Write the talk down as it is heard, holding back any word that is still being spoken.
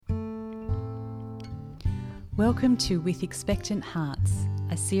Welcome to With Expectant Hearts,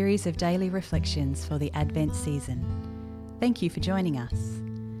 a series of daily reflections for the Advent season. Thank you for joining us.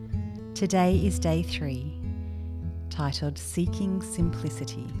 Today is day 3, titled Seeking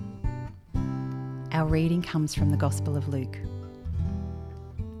Simplicity. Our reading comes from the Gospel of Luke.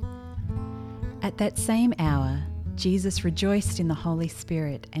 At that same hour, Jesus rejoiced in the Holy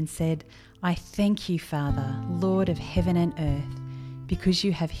Spirit and said, I thank you, Father, Lord of heaven and earth, because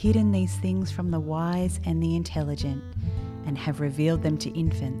you have hidden these things from the wise and the intelligent and have revealed them to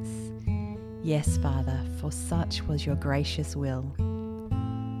infants. Yes, Father, for such was your gracious will.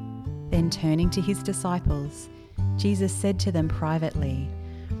 Then turning to his disciples, Jesus said to them privately,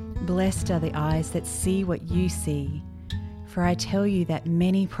 Blessed are the eyes that see what you see. For I tell you that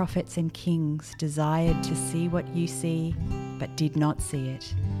many prophets and kings desired to see what you see, but did not see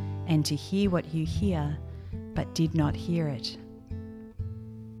it, and to hear what you hear, but did not hear it.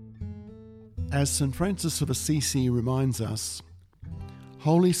 As St. Francis of Assisi reminds us,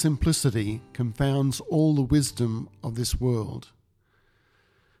 holy simplicity confounds all the wisdom of this world,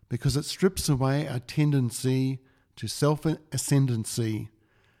 because it strips away our tendency to self-ascendancy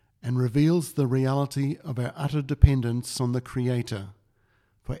and reveals the reality of our utter dependence on the Creator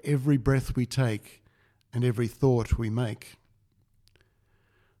for every breath we take and every thought we make.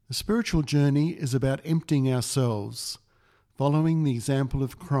 The spiritual journey is about emptying ourselves, following the example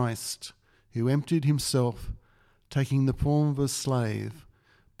of Christ, who emptied himself, taking the form of a slave,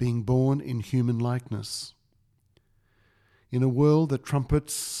 being born in human likeness. In a world that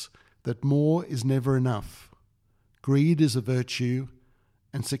trumpets that more is never enough, greed is a virtue,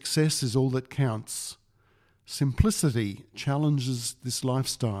 and success is all that counts, simplicity challenges this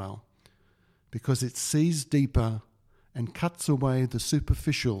lifestyle because it sees deeper and cuts away the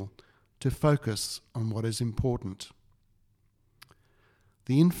superficial to focus on what is important.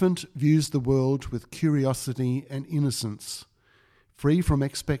 The infant views the world with curiosity and innocence, free from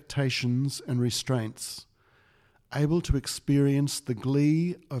expectations and restraints, able to experience the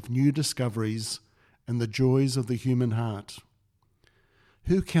glee of new discoveries and the joys of the human heart.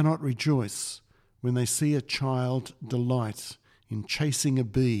 Who cannot rejoice when they see a child delight in chasing a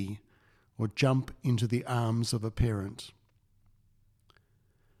bee or jump into the arms of a parent?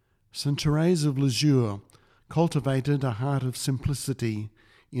 St. Therese of Lisieux cultivated a heart of simplicity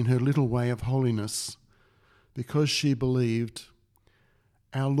in her little way of holiness because she believed,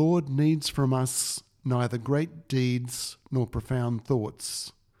 Our Lord needs from us neither great deeds nor profound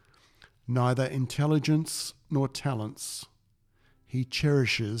thoughts, neither intelligence nor talents. He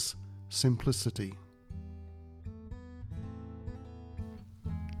cherishes simplicity.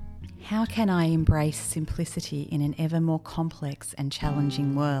 How can I embrace simplicity in an ever more complex and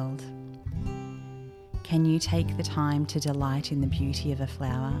challenging world? Can you take the time to delight in the beauty of a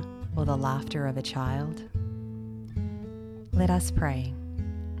flower or the laughter of a child? Let us pray.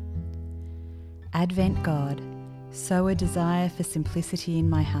 Advent God, sow a desire for simplicity in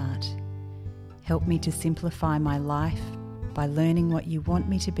my heart. Help me to simplify my life by learning what you want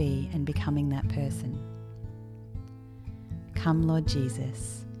me to be and becoming that person. Come, Lord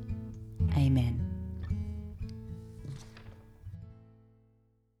Jesus. Amen.